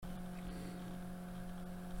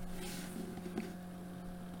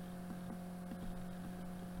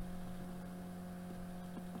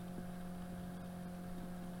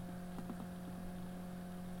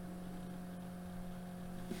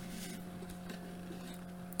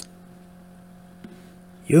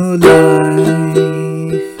Your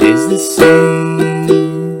life is the same,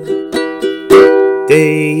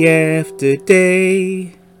 day after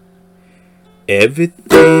day.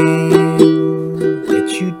 Everything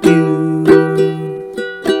that you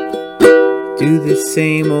do the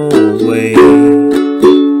same old way. I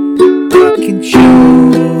can show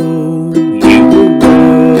you a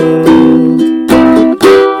world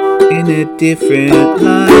in a different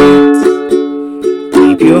light.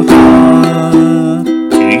 Keep your heart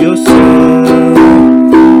to yourself.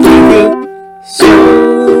 Give your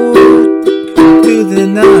soul to the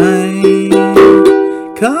night.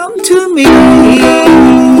 Come to me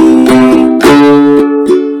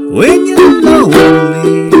when you're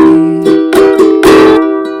lonely.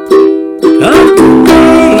 Come to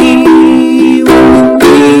me when you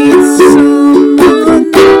need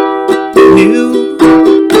someone new.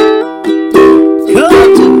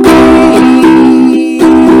 Come to me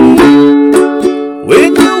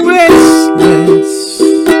when you're restless.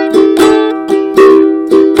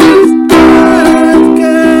 I've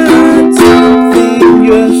got something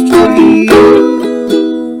just for you.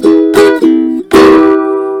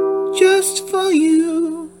 Just for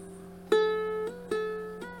you.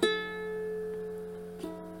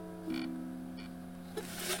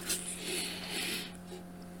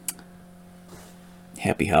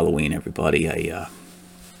 Happy Halloween, everybody. I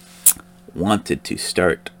wanted to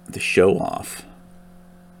start the show off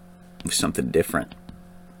with something different.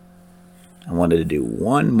 I wanted to do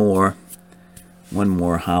one more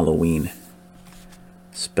Halloween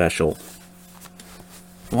special.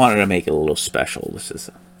 I wanted to make it a little special. This is,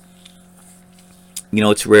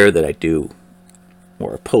 it's rare that I do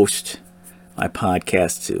or post my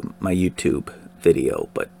podcast to my YouTube video,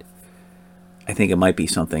 but I think it might be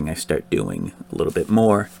something I start doing a little bit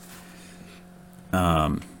more.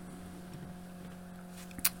 I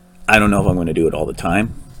don't know if I'm going to do it all the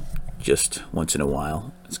time. Just once in a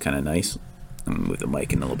while. It's kind of nice. I'm going to move the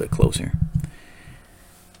mic in a little bit closer.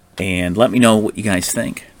 And let me know what you guys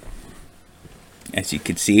think. As you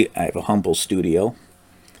can see, I have a humble studio.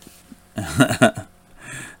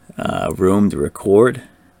 Room to record.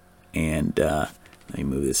 And let me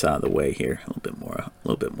move this out of the way here. A little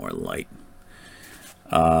bit more light.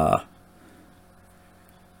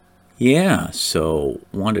 So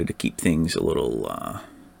wanted to keep things a little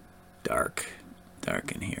dark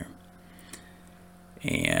in here.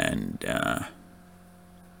 And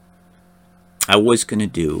I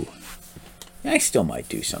still might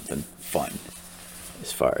do something fun,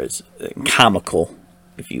 as far as comical,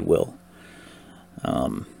 if you will,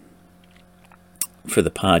 for the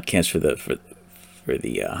podcast, for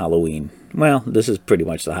the Halloween. Well, this is pretty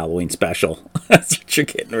much the Halloween special. That's what you're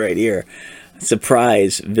getting right here.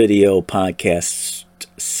 Surprise video podcast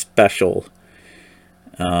special.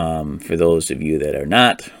 For those of you that are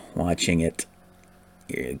not watching it,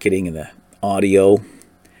 you're getting the audio,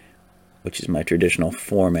 which is my traditional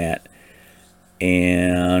format.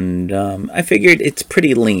 And I figured it's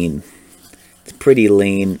pretty lean.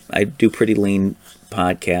 I do pretty lean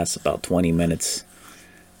podcasts, about 20 minutes,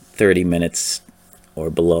 30 minutes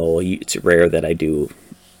or below. It's rare that I do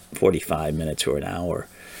 45 minutes or an hour.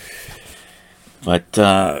 But,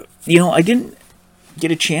 I didn't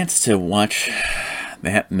get a chance to watch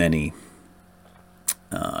that many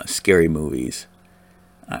scary movies.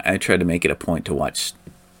 I try to make it a point to watch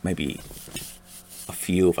maybe a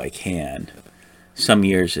few if I can. Some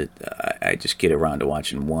years I just get around to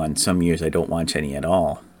watching one. Some years I don't watch any at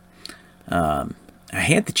all. I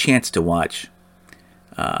had the chance to watch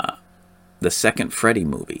the second Freddy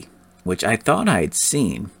movie, which I thought I had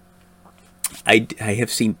seen. I have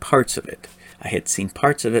seen parts of it. I had seen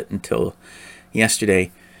parts of it until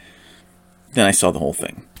yesterday. Then I saw the whole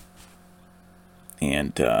thing.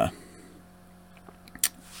 And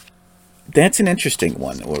that's an interesting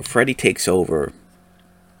one, where Freddy takes over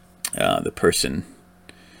the person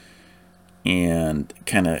and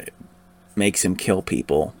kind of makes him kill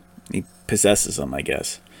people. He possesses them, I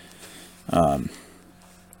guess.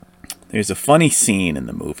 There's a funny scene in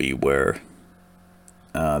the movie where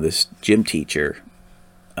this gym teacher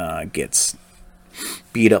gets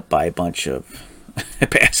beat up by a bunch of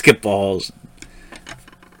basketballs,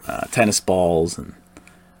 tennis balls,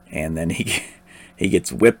 and then he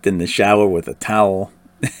gets whipped in the shower with a towel,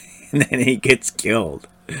 and then he gets killed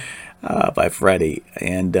by Freddy.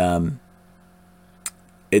 And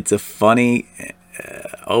it's a funny,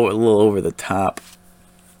 a little over the top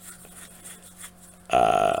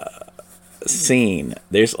scene.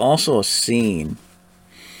 There's also a scene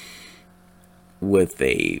with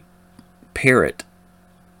a parrot,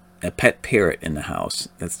 a pet parrot in the house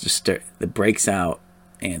that breaks out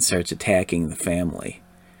and starts attacking the family.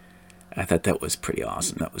 I thought that was pretty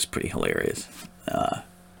awesome. That was pretty hilarious.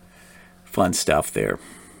 Fun stuff there.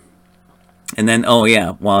 And then, oh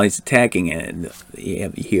yeah, while he's attacking it,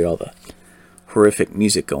 you hear all the horrific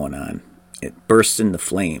music going on. It bursts into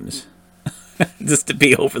flames, just to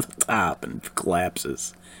be over the top, and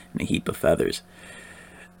collapses in a heap of feathers.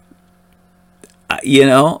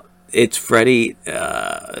 It's Freddy.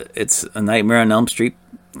 It's A Nightmare on Elm Street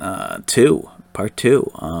 2, Part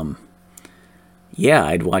 2. Yeah,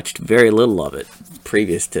 I'd watched very little of it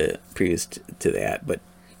previous to that, but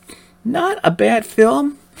not a bad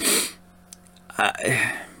film.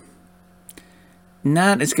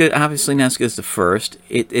 Not as good, obviously not as good as the first.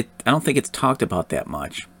 I don't think it's talked about that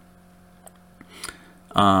much.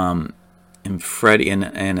 And Freddy and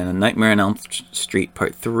A Nightmare on Elm Street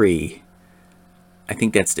Part 3, I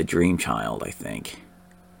think that's The Dream Child, I think.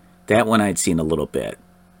 That one I'd seen a little bit.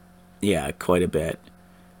 Yeah, quite a bit.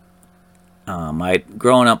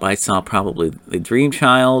 Growing up, I saw probably The Dream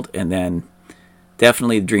Child, and then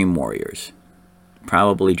definitely Dream Warriors.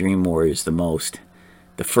 Probably Dream Warriors the most.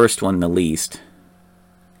 The first one the least.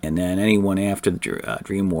 And then anyone after the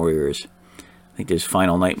Dream Warriors. I think there's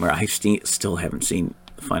Final Nightmare. I still haven't seen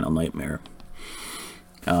Final Nightmare.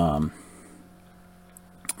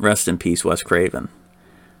 Rest in peace, Wes Craven.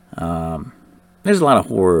 There's a lot of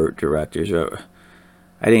horror directors.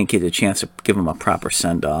 I didn't get a chance to give them a proper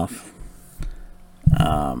send-off.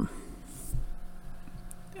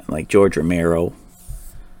 Like George Romero.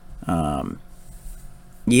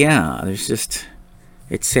 Yeah, there's just...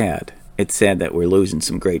 It's sad. It's sad that we're losing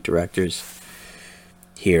some great directors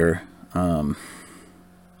here. But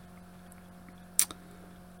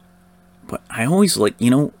I always like,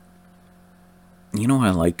 what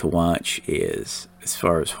I like to watch is, as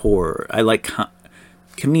far as horror, I like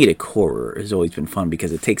comedic horror has always been fun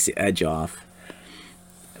because it takes the edge off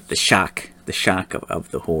the shock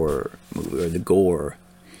of the horror movie or the gore.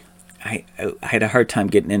 I had a hard time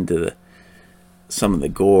getting into some of the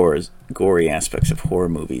gory aspects of horror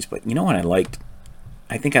movies, but you know what I liked?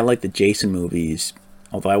 I think I liked the Jason movies,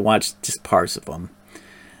 although I watched just parts of them,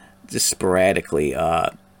 just sporadically,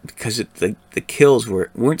 because the kills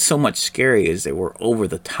weren't so much scary as they were over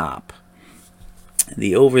the top.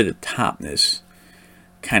 The over the topness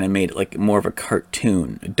kind of made it like more of a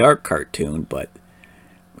cartoon, a dark cartoon, but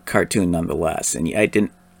a cartoon nonetheless. And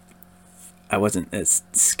I wasn't as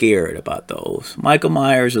scared about those. Michael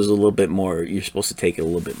Myers was a little bit more, you're supposed to take it a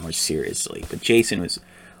little bit more seriously. But Jason was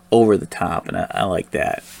over the top, and I like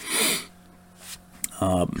that.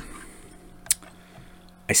 I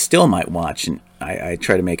still might watch, and I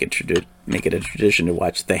try to make it a tradition to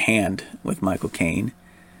watch The Hand with Michael Caine,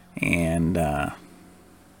 and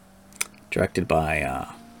directed by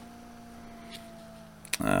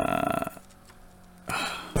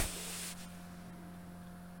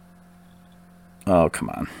oh, come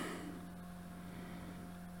on.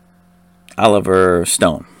 Oliver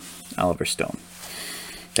Stone.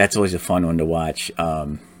 That's always a fun one to watch.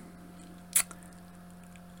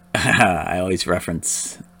 I always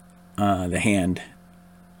reference The Hand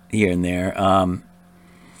here and there.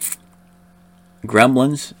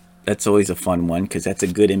 Gremlins. That's always a fun one because that's a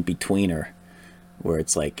good in-betweener where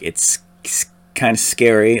it's like it's kind of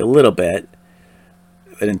scary a little bit,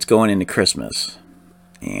 but it's going into Christmas.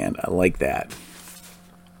 And I like that.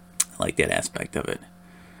 I like that aspect of it.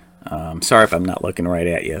 Sorry if I'm not looking right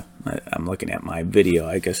at you. I'm looking at my video.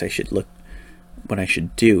 I guess I should look. What I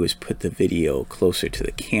should do is put the video closer to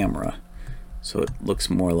the camera so it looks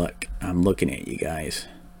more like I'm looking at you guys.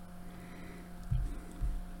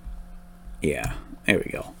 Yeah, there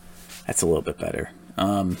we go. That's a little bit better.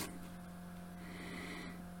 I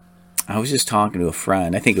was just talking to a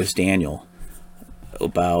friend, I think it was Daniel,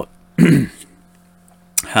 about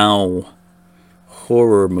how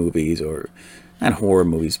horror movies, or not horror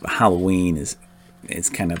movies, but Halloween is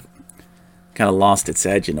kind of lost its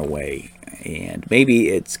edge in a way. And maybe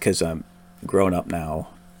it's because I'm grown up now,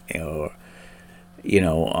 it's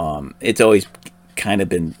always kind of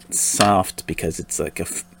been soft because it's like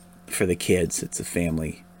for the kids, it's a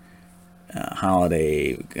family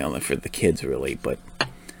holiday for the kids, really. But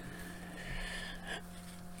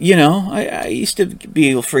I used to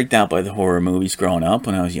be freaked out by the horror movies growing up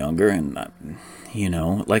when I was younger, and I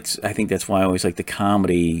think that's why I always like the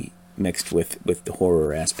comedy mixed with the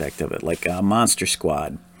horror aspect of it, like Monster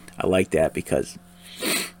Squad. I like that because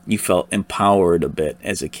you felt empowered a bit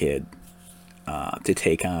as a kid to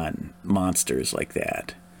take on monsters like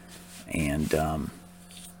that. And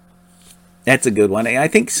that's a good one. I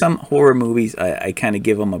think some horror movies, I kind of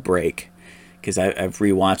give them a break because I've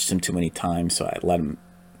rewatched them too many times, so I let them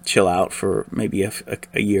chill out for maybe a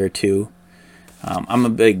year or two. I'm a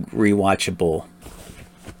big rewatchable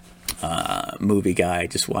movie guy. I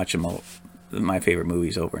just watch my favorite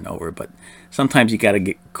movies over and over. But sometimes you got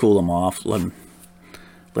to cool them off, let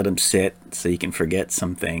them sit so you can forget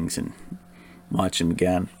some things and watch them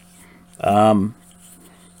again.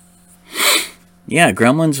 Yeah,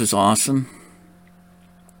 Gremlins was awesome.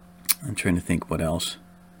 I'm trying to think what else.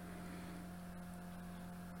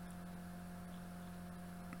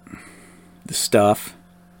 The Stuff,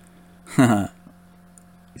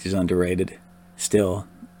 which is underrated still.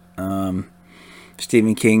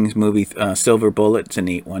 Stephen King's movie Silver Bullet's a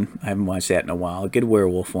neat one. I haven't watched that in a while. A good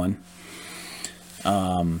werewolf one.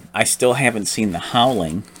 I still haven't seen The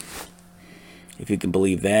Howling, if you can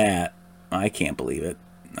believe that. I can't believe it.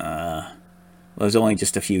 It was only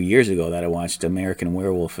just a few years ago that I watched American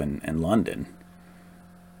Werewolf in London.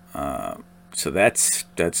 So that's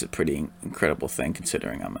a pretty incredible thing,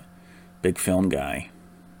 considering I'm a big film guy.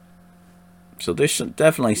 So there's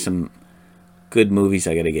definitely some good movies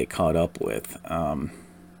I got to get caught up with.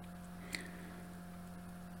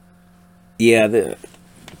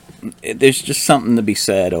 There's just something to be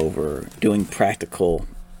said over doing practical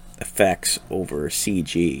effects over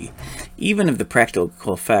CG. Even if the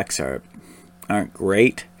practical effects aren't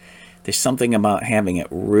great, there's something about having it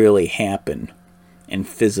really happen in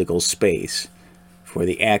physical space for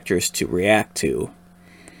the actors to react to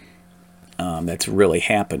that's really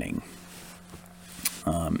happening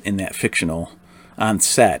in that fictional, on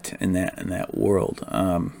set, in that world.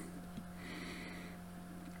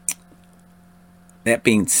 That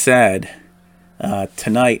being said,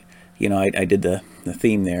 tonight, I did the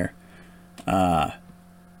theme there,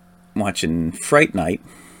 watching Fright Night,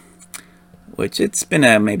 which it's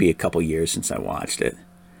been maybe a couple years since I watched it.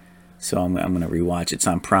 So I'm going to rewatch it. It's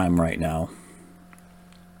on Prime right now.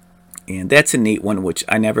 And that's a neat one, which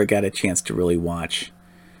I never got a chance to really watch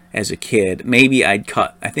as a kid. Maybe I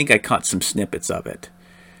think I caught some snippets of it.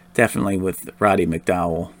 Definitely with Roddy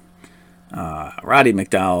McDowall. Roddy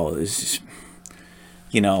McDowall is,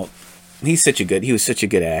 he was such a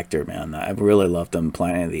good actor, man. I really loved him in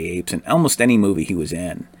Planet of the Apes, and almost any movie he was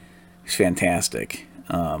in. He's fantastic.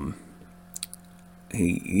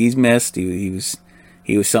 He's missed. He was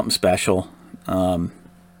something special.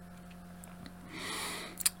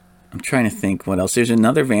 I'm trying to think what else. There's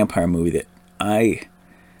another vampire movie that I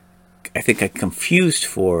think I confused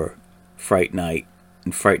for Fright Night,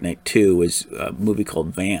 and Fright Night 2 was a movie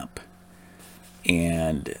called Vamp.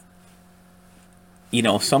 And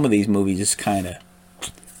some of these movies just kind of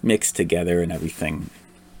mix together and everything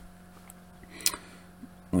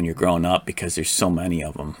when you're growing up, because there's so many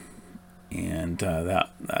of them. And that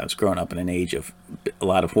I was growing up in an age of a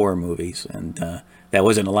lot of horror movies, and that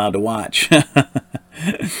wasn't allowed to watch.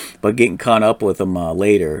 But getting caught up with them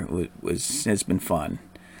later has been fun.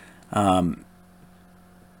 I'm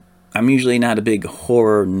usually not a big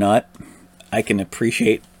horror nut. I can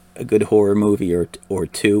appreciate a good horror movie or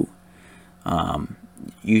two.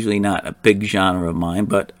 Usually not a big genre of mine,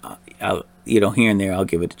 but here and there I'll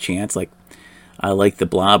give it a chance. Like, I like the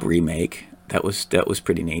Blob remake. That was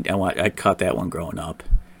pretty neat. I caught that one growing up,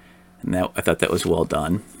 and I thought that was well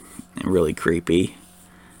done and really creepy.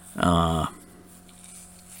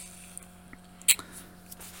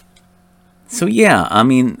 So yeah, I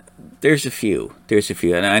mean, there's a few,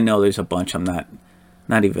 and I know there's a bunch I'm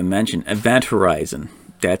not even mentioned. Event Horizon,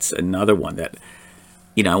 that's another one that,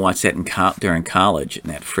 I watched that during college,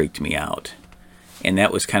 and that freaked me out. And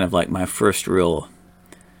that was kind of like my first real,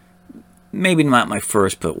 maybe not my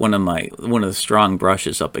first, but one of the strong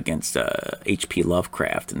brushes up against H.P.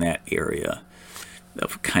 Lovecraft in that area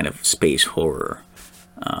of kind of space horror.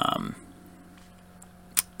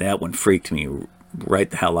 That one freaked me right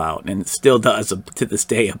the hell out, and it still does to this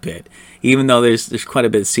day a bit. Even though there's quite a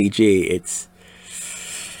bit of CG,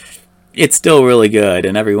 it's still really good,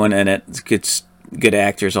 and everyone in it gets good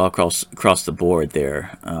actors all across the board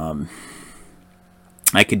there.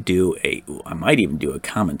 I might even do a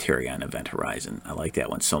commentary on Event Horizon. I like that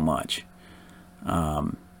one so much.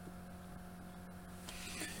 But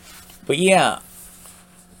yeah,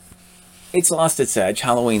 it's lost its edge.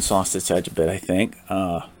 Halloween's lost its edge a bit, I think.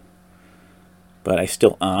 But I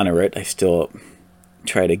still honor it. I still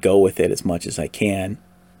try to go with it as much as I can.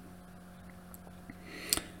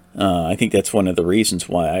 I think that's one of the reasons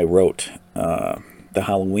why I wrote the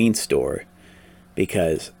Halloween Store,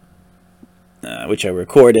 because which I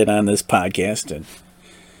recorded on this podcast, and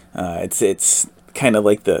it's kind of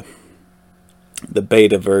like the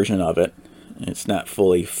beta version of it. It's not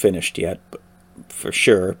fully finished yet, for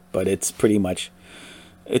sure, but it's pretty much,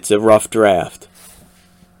 it's a rough draft,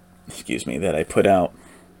 that I put out.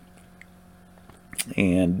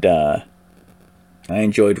 And I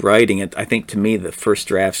enjoyed writing it. I think to me the first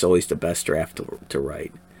draft's always the best draft to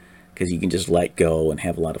write because you can just let go and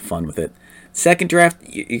have a lot of fun with it. Second draft,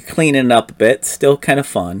 you're cleaning it up a bit, still kind of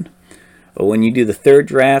fun. But when you do the third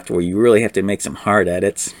draft where you really have to make some hard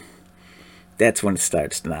edits, that's when it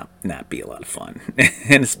starts to not be a lot of fun.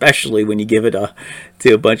 And especially when you give it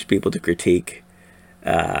to a bunch of people to critique.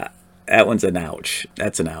 That one's an ouch.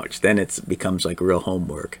 That's an ouch. Then it becomes like real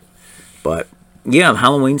homework. But yeah,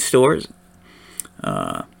 Halloween Stores,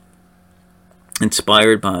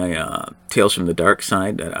 inspired by Tales from the Dark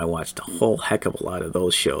Side. I watched a whole heck of a lot of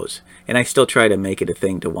those shows, and I still try to make it a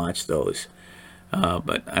thing to watch those.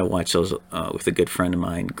 But I watched those with a good friend of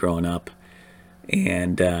mine growing up,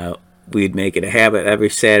 and we'd make it a habit every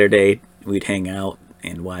Saturday. We'd hang out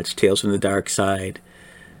and watch Tales from the Dark Side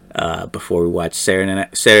before we watched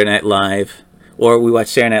Saturday Night Live, or we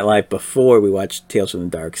watched Saturday Night Live before we watched Tales from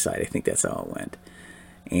the Dark Side. I think that's how it went.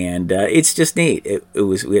 And it's just neat. We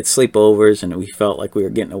had sleepovers, and we felt like we were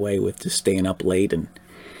getting away with just staying up late and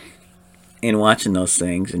watching those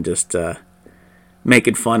things and just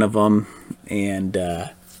making fun of them, and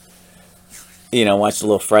watched a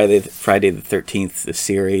little Friday the 13th the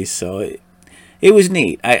series. So it was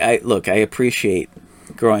neat. I appreciate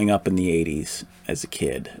growing up in the 80s as a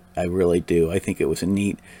kid. I really do. I think it was a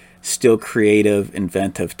neat, still creative,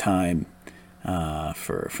 inventive time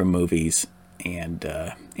for movies and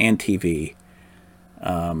TV.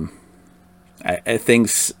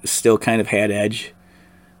 Things still kind of had edge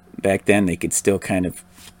back then. They could still kind of,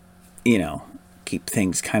 keep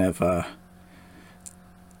things kind of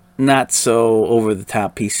not so over the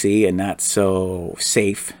top PC and not so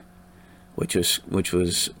safe, which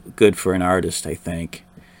was good for an artist, I think.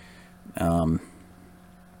 And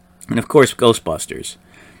of course, Ghostbusters.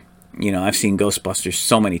 I've seen Ghostbusters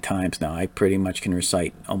so many times now. I pretty much can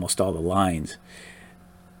recite almost all the lines.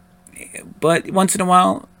 But once in a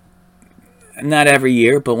while, not every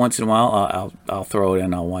year, but once in a while, I'll throw it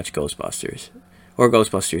in. I'll watch Ghostbusters or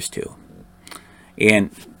Ghostbusters 2.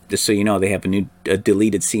 And just so you know, they have a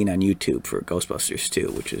deleted scene on YouTube for Ghostbusters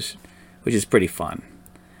 2, which is pretty fun.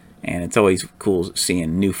 And it's always cool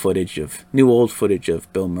seeing new old footage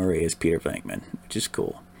of Bill Murray as Peter Venkman, which is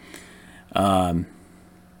cool.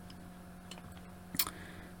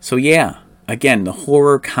 So yeah, again, the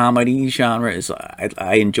horror comedy genre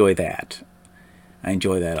I enjoy that. I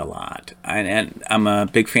enjoy that a lot. And I'm a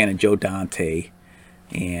big fan of Joe Dante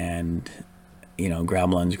and,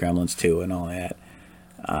 Gremlins 2 and all that.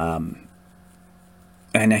 And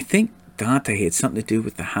I think Dante had something to do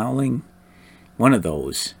with The Howling. One of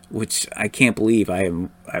those, which I can't believe I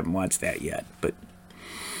haven't watched that yet. But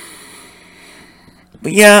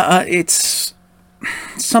yeah, it's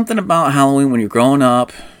something about Halloween when you're growing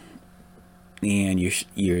up and your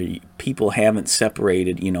people haven't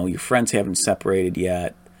separated, your friends haven't separated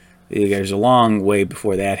yet. There's a long way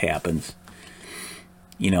before that happens.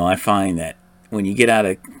 I find that when you get out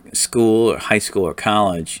of school or high school or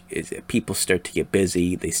college, people start to get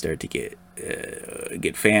busy. They start to get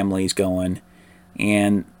families going,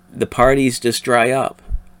 and the parties just dry up.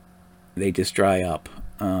 They just dry up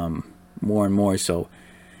more and more. So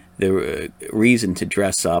the reason to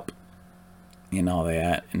dress up and all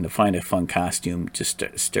that, and to find a fun costume, just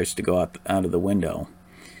starts to go out of the window.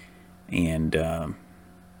 And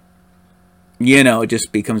it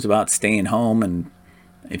just becomes about staying home, and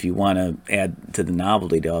if you want to add to the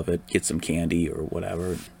novelty of it, get some candy or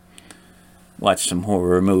whatever, watch some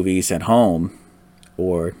horror movies at home,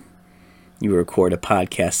 or you record a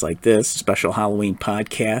podcast like this, a special Halloween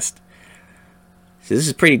podcast. So this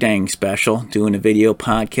is pretty dang special, doing a video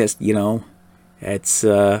podcast.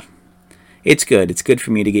 It's good. It's good for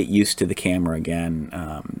me to get used to the camera again.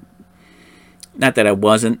 Not that I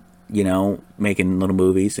wasn't, making little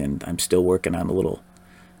movies, and I'm still working on a little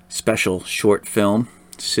special short film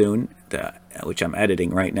soon, which I'm editing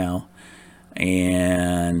right now.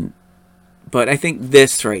 But I think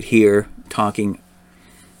this right here, talking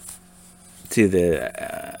to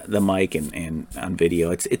the mic and on video,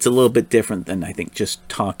 it's a little bit different than I think just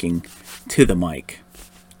talking to the mic.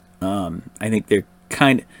 I think they're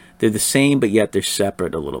the same, but yet they're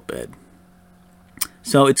separate a little bit.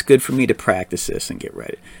 So it's good for me to practice this and get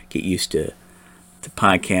used to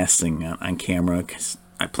podcasting on camera, because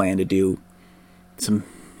I plan to do some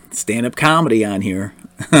stand-up comedy on here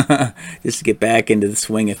just to get back into the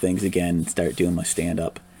swing of things again and start doing my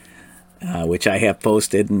stand-up, which I have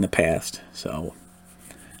posted in the past. So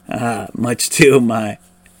much to a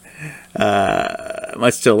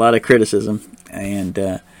lot of criticism,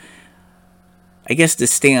 and I guess to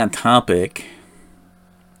stay on topic,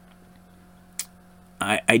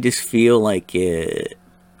 I just feel like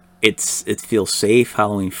it feels safe.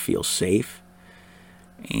 Halloween feels safe,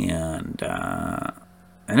 and I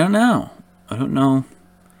don't know. I don't know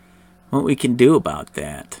what we can do about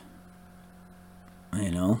that.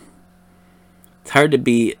 You know, it's hard to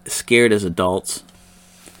be scared as adults.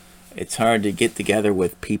 It's hard to get together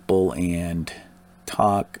with people and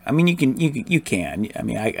talk. I mean, you can. I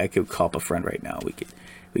mean, I could call up a friend right now.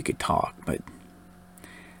 We could talk, but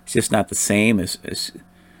it's just not the same as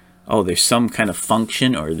oh, there's some kind of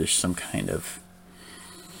function or there's some kind of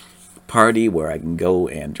party where I can go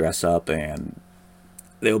and dress up and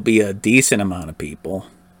there'll be a decent amount of people.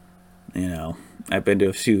 You know, I've been to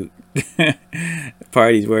a few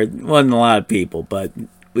parties where it wasn't a lot of people, but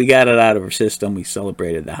we got it out of our system. We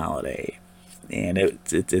celebrated the holiday, and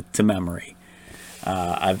it's a memory.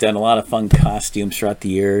 I've done a lot of fun costumes throughout the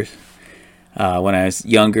years. When I was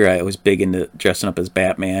younger, I was big into dressing up as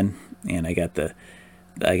Batman, and I got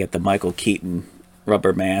the Michael Keaton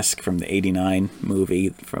rubber mask from the '89 movie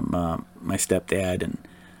from my stepdad, and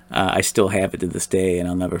I still have it to this day, and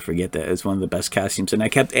I'll never forget that. It was one of the best costumes, and I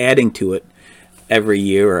kept adding to it every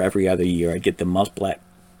year or every other year. I'd get the black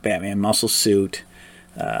Batman muscle suit,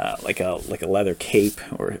 like a leather cape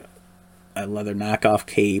or a leather knockoff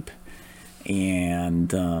cape, and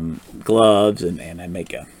gloves, and I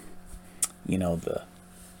make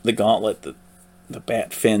the gauntlet, the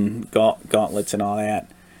bat fin gauntlets and all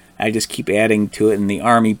that. I just keep adding to it, and the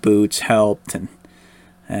army boots helped, and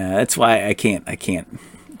that's why I can't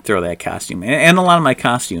throw that costume. And a lot of my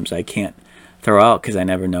costumes I can't throw out because I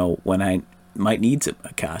never know when I might need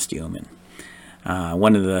a costume. And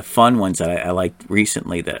one of the fun ones that I liked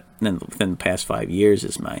recently, that within the past 5 years,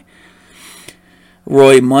 is my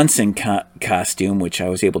Roy Munson costume, which I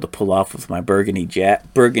was able to pull off with my burgundy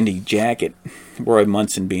jacket. Roy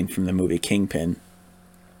Munson being from the movie Kingpin.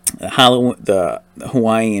 The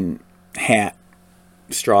Hawaiian hat,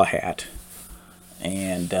 straw hat,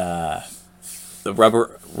 and the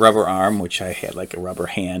rubber arm, which I had like a rubber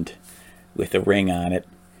hand with a ring on it,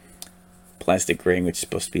 plastic ring, which is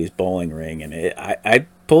supposed to be his bowling ring, and I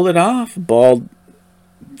pulled it off. Bald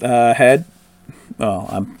head. Well,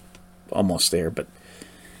 I'm almost there, but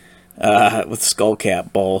with skull cap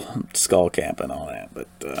and all that. But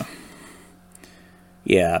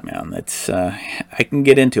yeah, man, it's I can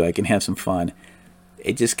get into it. I can have some fun.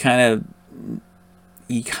 It just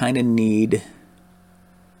you kind of need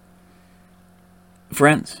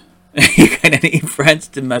friends. You kind of need friends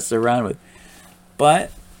to mess around with.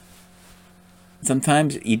 But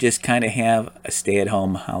sometimes you just kind of have a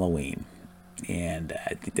stay-at-home Halloween. And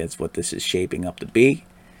I think that's what this is shaping up to be.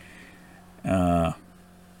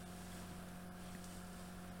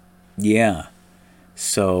 Yeah.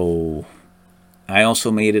 So I also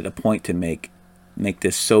made it a point to make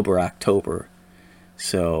this sober October.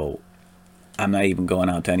 So I'm not even going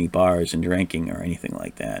out to any bars and drinking or anything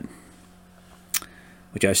like that.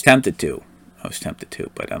 Which I was tempted to.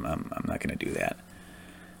 But I'm not going to do that.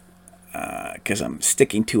 Because I'm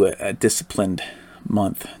sticking to a disciplined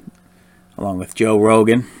month along with Joe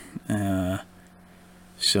Rogan.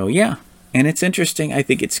 So yeah, and it's interesting. I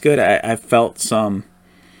think it's good. I felt some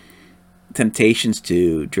temptations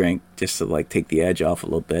to drink just to like take the edge off a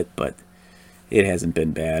little bit, but it hasn't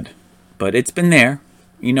been bad. But it's been there.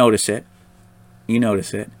 You notice it.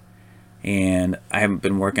 And I haven't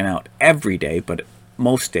been working out every day, but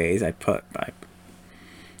most days I put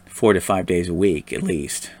 4 to 5 days a week at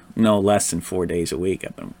least. No less than 4 days a week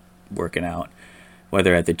I've been working out,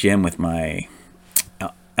 whether at the gym with my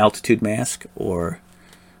altitude mask or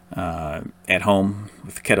at home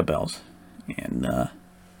with kettlebells. And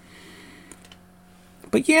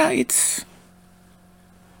but yeah, it's,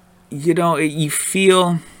 you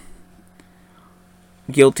feel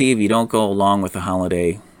guilty if you don't go along with the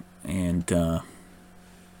holiday, and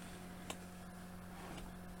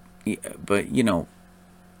but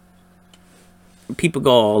people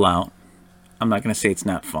go all out. I'm not going to say it's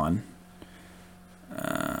not fun,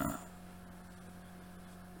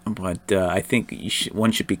 but I think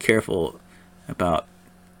one should be careful about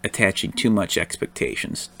attaching too much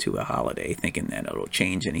expectations to a holiday, thinking that it'll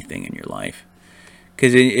change anything in your life.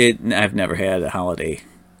 Because I've never had a holiday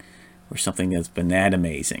or something that's been that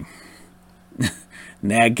amazing,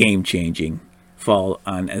 that game-changing, fall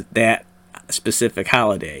on that specific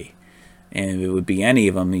holiday. And if it would be any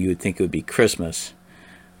of them, you would think it would be Christmas.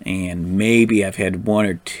 And maybe I've had one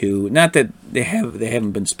or two. Not that they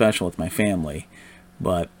haven't been special with my family,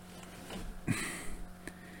 but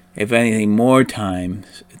if anything, more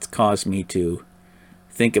times it's caused me to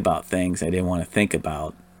think about things I didn't want to think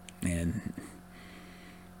about and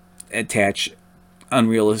attach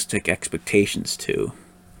unrealistic expectations to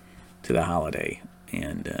the holiday.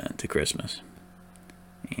 and to Christmas.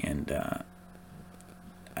 And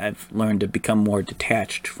I've learned to become more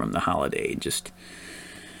detached from the holiday. Just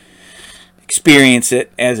experience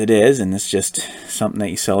it as it is, and it's just something that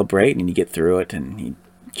you celebrate and you get through it, and you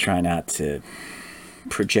try not to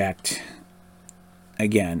project,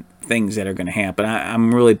 again, things that are going to happen.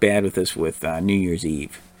 I'm really bad with this with New Year's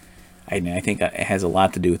Eve. I think it has a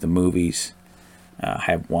lot to do with the movies I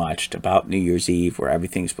have watched about New Year's Eve, where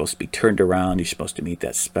everything's supposed to be turned around. You're supposed to meet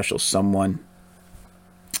that special someone.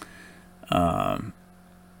 But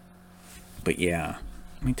yeah,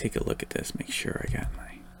 let me take a look at this, make sure I got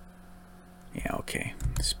my... Yeah, okay.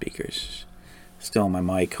 The speaker's still on my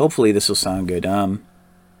mic. Hopefully this will sound good. So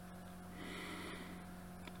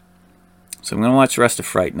I'm going to watch the rest of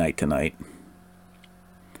Fright Night tonight.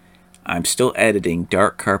 I'm still editing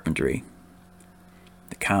Dark Carpentry,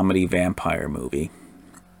 the comedy vampire movie,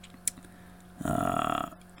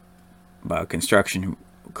 about a construction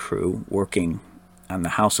crew working on the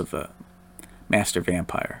house of a master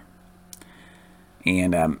vampire.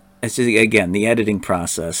 And it's just, again, the editing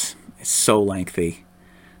process is so lengthy.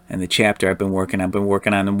 And the chapter I've been working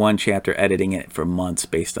on in one chapter, editing it for months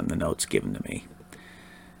based on the notes given to me.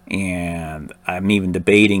 And I'm even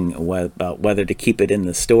debating about whether to keep it in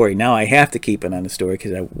the story. Now I have to keep it on the story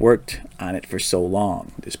because I worked on it for so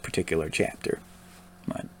long, this particular chapter.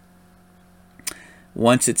 But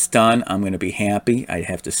once it's done, I'm going to be happy. I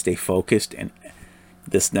have to stay focused. And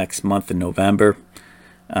this next month in November,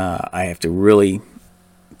 I have to really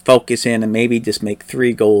focus in and maybe just make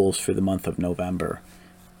 3 goals for the month of November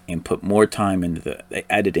and put more time into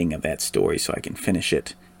the editing of that story so I can finish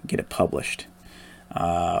it and get it published.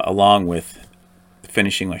 Along with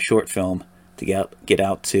finishing my short film to get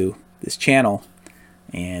out to this channel.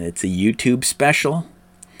 And it's a YouTube special.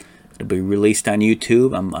 It'll be released on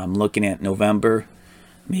YouTube. I'm looking at November,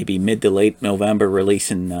 maybe mid to late November,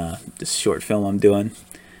 releasing this short film I'm doing,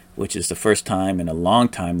 which is the first time in a long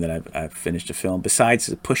time that I've finished a film, besides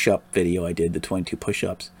the push-up video I did, the 22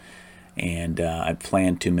 push-ups. And I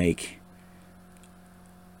plan to make...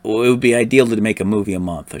 Well, it would be ideal to make a movie a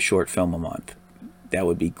month, a short film a month. That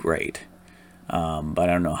would be great. But I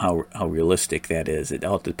don't know how realistic that is. It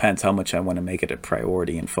all depends how much I want to make it a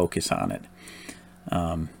priority and focus on it.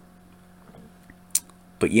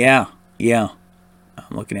 But yeah, I'm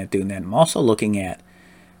looking at doing that. I'm also looking at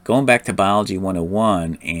going back to Biology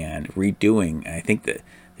 101 and redoing. I think that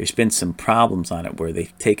there's been some problems on it where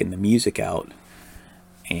they've taken the music out.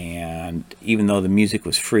 And even though the music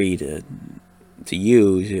was free to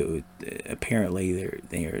use, apparently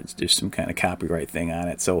there's some kind of copyright thing on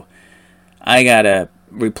it. So I gotta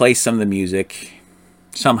replace some of the music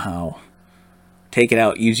somehow, take it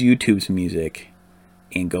out, use YouTube's music,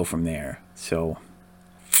 and go from there. So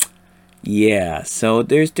yeah, so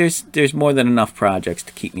there's more than enough projects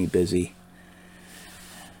to keep me busy.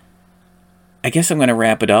 I guess I'm gonna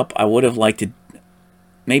wrap it up. I would have liked to,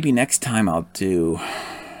 maybe next time I'll do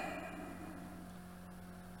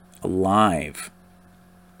a live.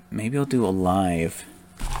 Maybe I'll do a live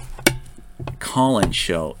call-in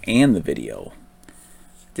show and the video,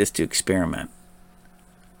 just to experiment.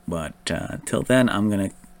 But till then, I'm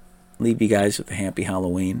gonna leave you guys with a happy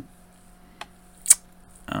Halloween.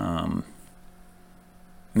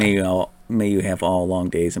 May you have all long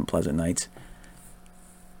days and pleasant nights.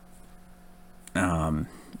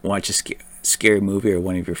 Watch a scary movie or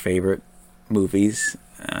one of your favorite movies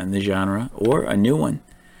in the genre, or a new one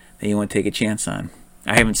that you want to take a chance on.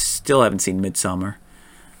 I still haven't seen Midsommar,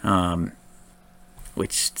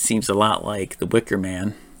 which seems a lot like The Wicker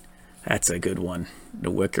Man. That's a good one, The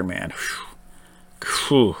Wicker Man.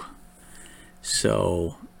 Whew.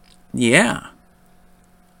 So, yeah.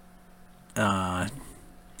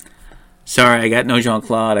 Sorry, I got no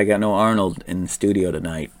Jean-Claude, I got no Arnold in the studio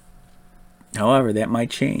tonight. However, that might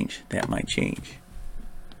change.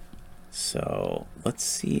 So, let's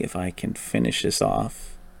see if I can finish this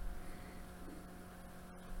off.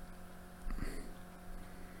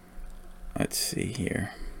 Let's see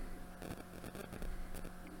here.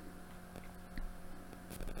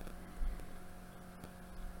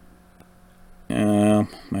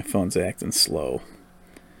 My phone's acting slow.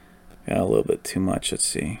 Got a little bit too much. Let's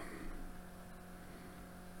see.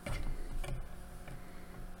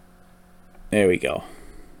 There we go.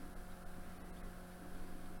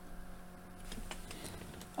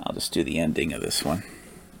 I'll just do the ending of this one.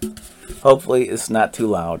 Hopefully it's not too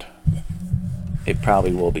loud. It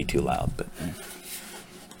probably will be too loud, but...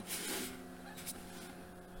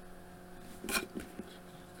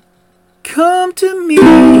 Come to me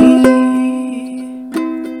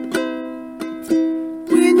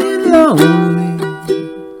when you're lonely.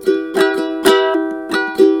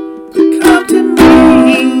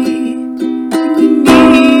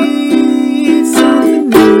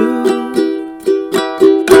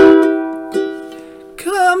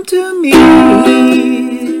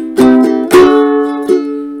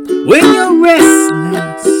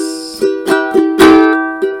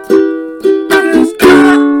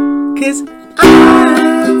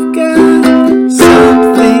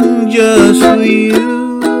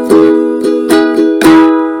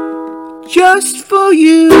 just for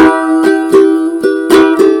you.